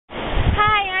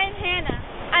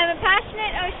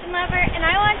ocean lover, and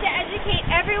I want to educate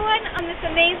everyone on this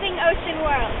amazing ocean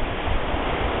world.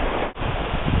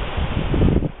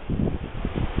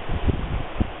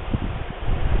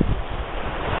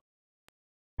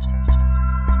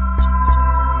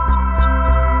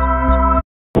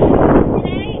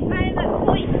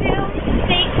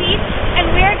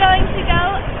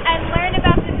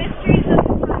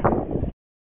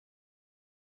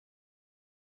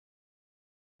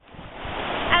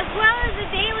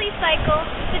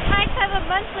 The tides have a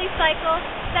monthly cycle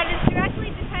that is directly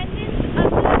dependent on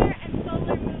lunar and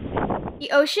solar movement.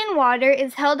 The ocean water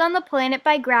is held on the planet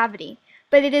by gravity,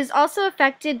 but it is also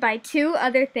affected by two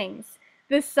other things,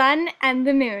 the sun and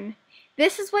the moon.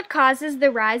 This is what causes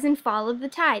the rise and fall of the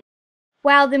tide.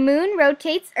 While the moon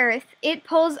rotates Earth, it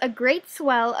pulls a great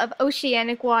swell of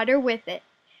oceanic water with it.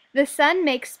 The sun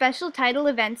makes special tidal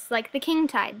events like the king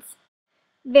tides.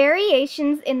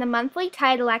 Variations in the monthly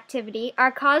tidal activity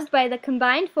are caused by the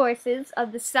combined forces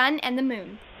of the sun and the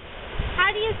moon.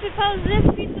 How do you suppose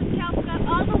this piece of kelp got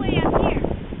all the way up here?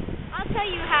 I'll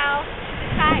tell you how. The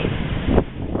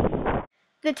tides.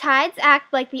 The tides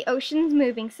act like the ocean's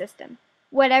moving system.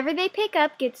 Whatever they pick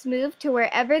up gets moved to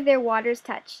wherever their waters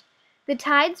touch. The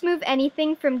tides move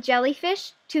anything from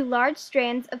jellyfish to large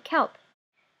strands of kelp.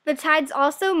 The tides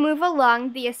also move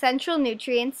along the essential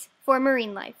nutrients for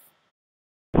marine life.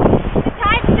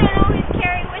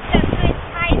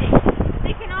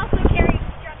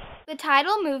 The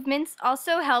tidal movements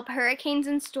also help hurricanes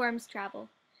and storms travel.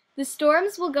 The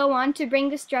storms will go on to bring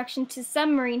destruction to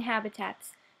some marine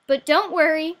habitats. But don't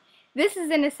worry, this is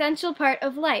an essential part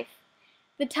of life.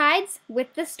 The tides,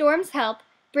 with the storm's help,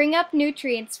 bring up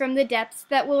nutrients from the depths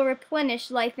that will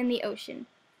replenish life in the ocean.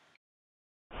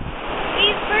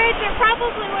 These birds are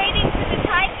probably waiting for the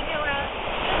tide to go out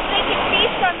so they can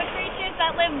feast on the creatures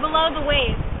that live below the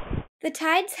waves. The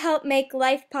tides help make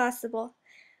life possible.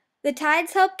 The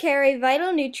tides help carry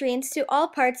vital nutrients to all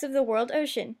parts of the world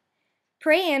ocean.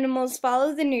 Prey animals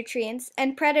follow the nutrients,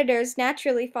 and predators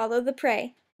naturally follow the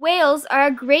prey. Whales are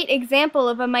a great example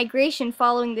of a migration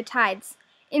following the tides.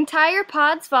 Entire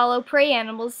pods follow prey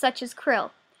animals such as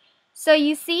krill. So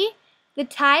you see, the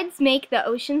tides make the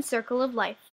ocean circle of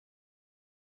life.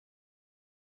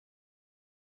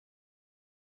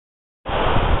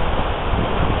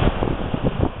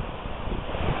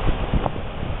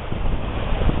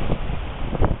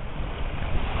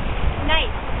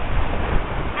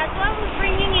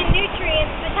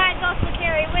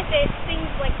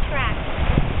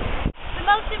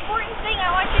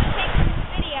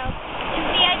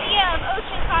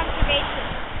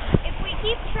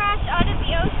 Trash out of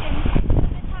the ocean,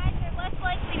 the tides are less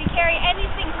likely to carry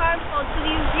anything harmful to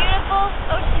these beautiful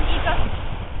ocean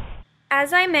ecosystems.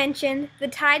 As I mentioned, the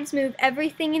tides move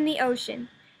everything in the ocean.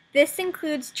 This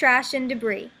includes trash and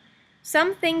debris.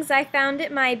 Some things I found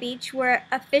at my beach were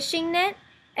a fishing net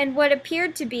and what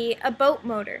appeared to be a boat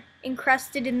motor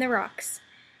encrusted in the rocks.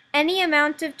 Any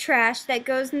amount of trash that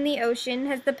goes in the ocean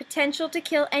has the potential to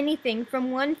kill anything from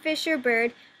one fish or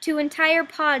bird to entire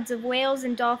pods of whales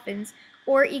and dolphins,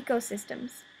 or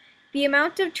ecosystems. The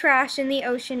amount of trash in the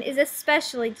ocean is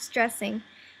especially distressing.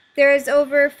 There is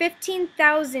over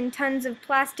 15,000 tons of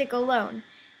plastic alone.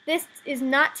 This is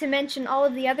not to mention all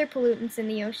of the other pollutants in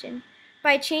the ocean.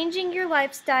 By changing your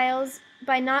lifestyles,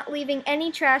 by not leaving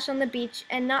any trash on the beach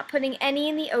and not putting any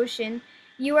in the ocean,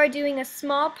 you are doing a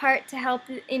small part to help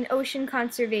in ocean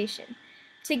conservation.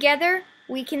 Together,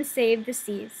 we can save the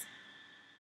seas.